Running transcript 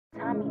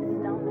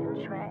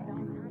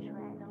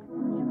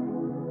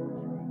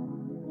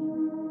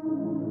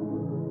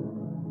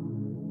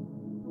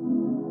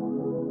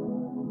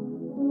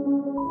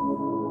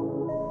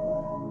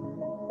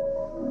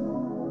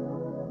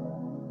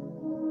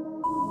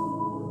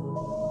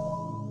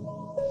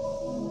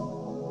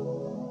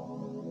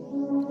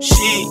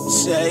She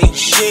say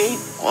she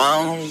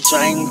won't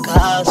drink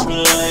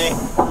constantly.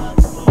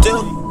 Do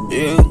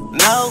you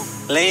know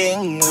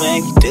lean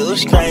make you do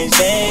strange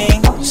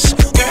things?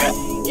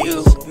 Girl,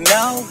 you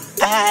know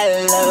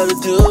I love to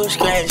do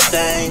strange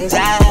things.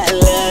 I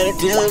love to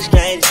do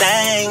strange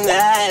things.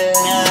 I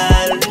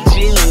love to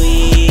do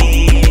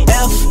it.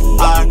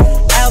 F-R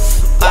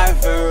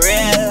for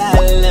real, I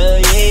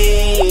love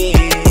you.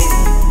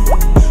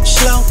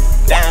 Slow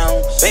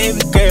down,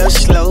 baby girl,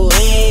 slow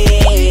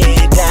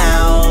it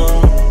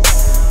down.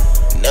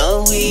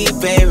 No, we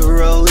baby,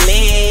 roll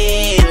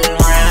it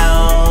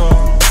around.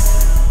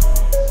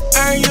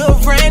 Earn you a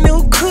brand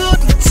new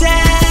coupe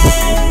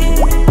today.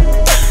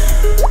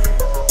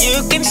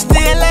 You can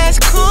still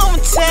ask cool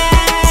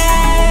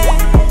time.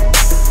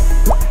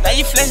 Now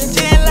you flashing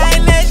just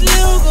like let's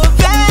look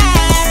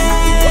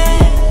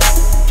back.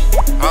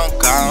 I'm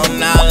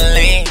calling out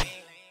lean,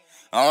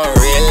 I'm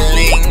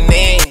really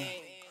lean.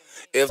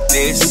 If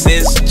this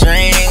is a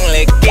dream,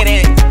 let's get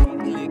it.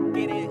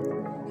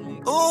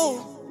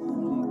 Ooh,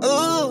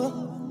 ooh,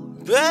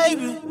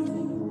 baby.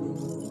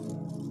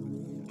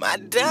 My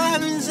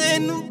diamonds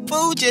in the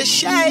booth just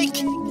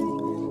shaking.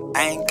 I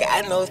ain't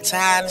got no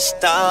time to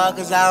start,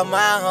 cause all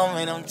my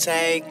homie I'm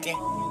taking.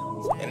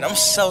 And I'm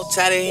so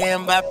tired of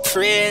hearing about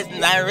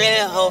prison, I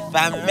really hope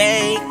I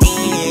make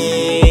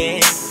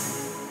it.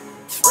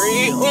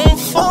 Free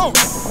phone,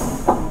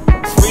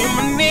 free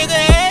my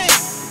nigga, hey.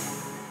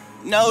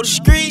 Know the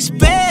streets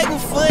begging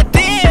for a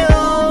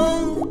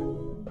deal.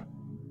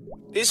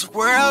 This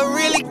world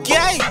really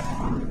gay.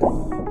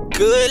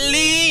 Good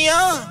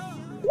Leon,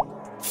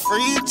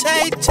 free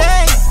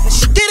Tay-Tay,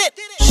 let's get it.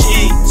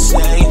 She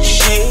say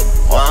she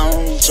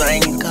won't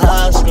drink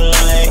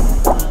constantly.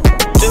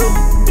 Do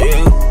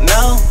you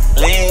know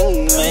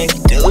lean make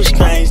you do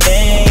strange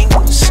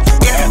things?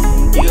 Girl,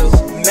 you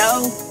know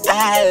I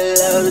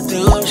love to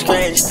do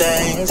strange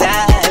things.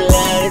 I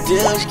love to do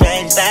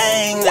strange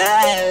things. I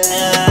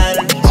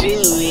love to do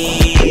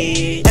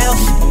it.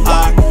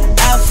 F-R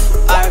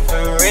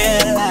for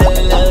real, I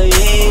love you.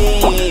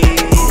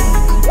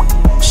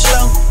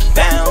 Slow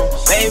down,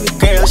 baby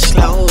girl,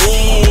 slow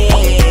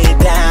it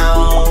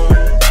down.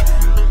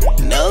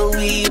 No,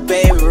 we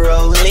baby,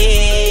 roll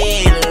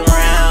it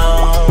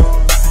around.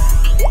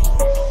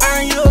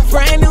 Earn you a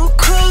brand new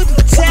coupe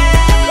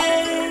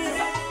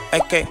today.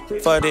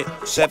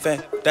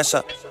 AK-47, that's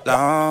a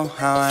long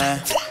Hawaiian.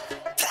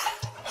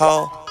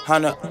 Whole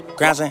 100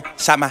 grams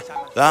inside my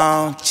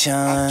long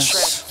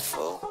johns.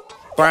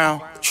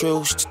 Brown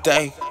trues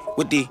today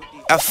with the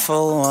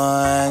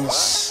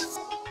F1s.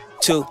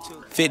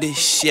 250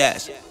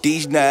 shots,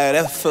 these not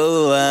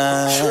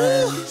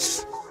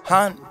F1s.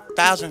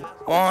 100,000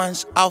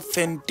 ones off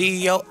in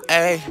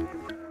DOA.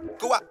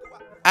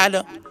 I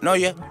don't know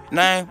your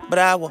name, but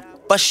I will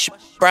bust your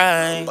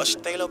brains.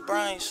 Bust their little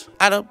brains.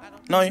 I don't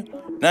know your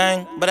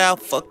name, but I'll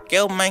fuck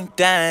your main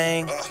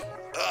thing.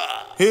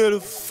 Hit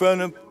it from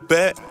the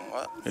back,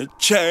 the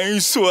chain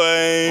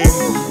swing.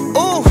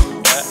 Ooh,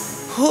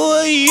 Who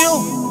are you?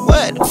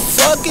 What the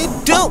fuck it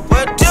do?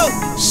 what do?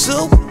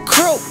 So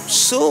crew,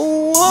 so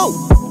woo.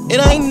 It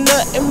ain't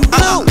nothing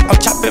blue. I'm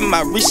chopping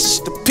my wrists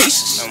to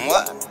pieces. And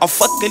what? I'm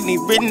fucking these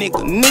rich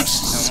nigga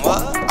nieces. And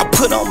what? I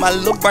put on my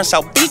little burn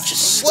South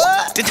beaches.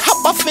 What? Then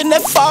hop off in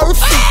that foreign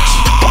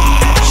feature.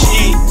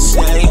 She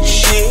say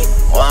she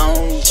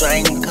won't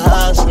drink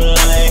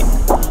constantly.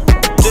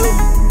 Do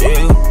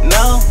you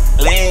know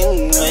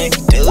lean make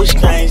you do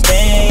strange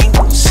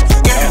things?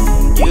 Girl,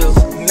 you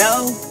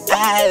know I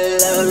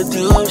love to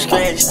do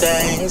strange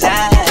things.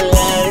 I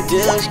love to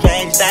do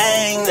strange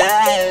things. I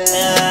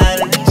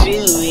love to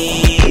do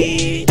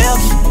it.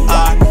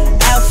 F-R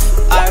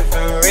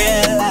for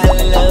real, I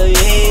love you.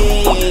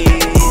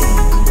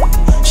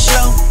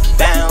 Slow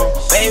down,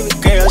 baby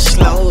girl,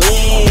 slow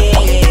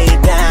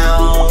it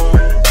down.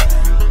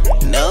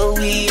 No,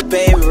 we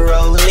baby,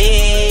 roll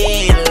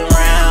it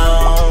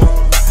around.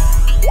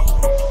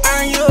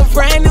 Earn you a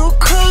brand new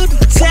coupe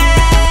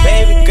today.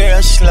 Baby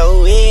girl,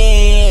 slow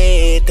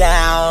it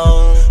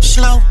down.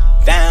 Slow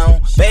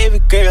down, baby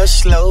girl,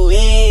 slow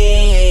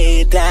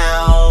it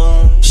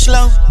down.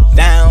 Slow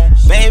down,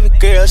 baby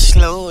girl,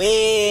 slow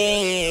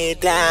it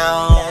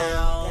down.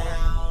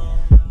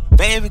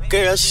 Baby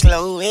girl,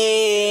 slow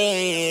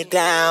it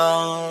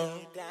down.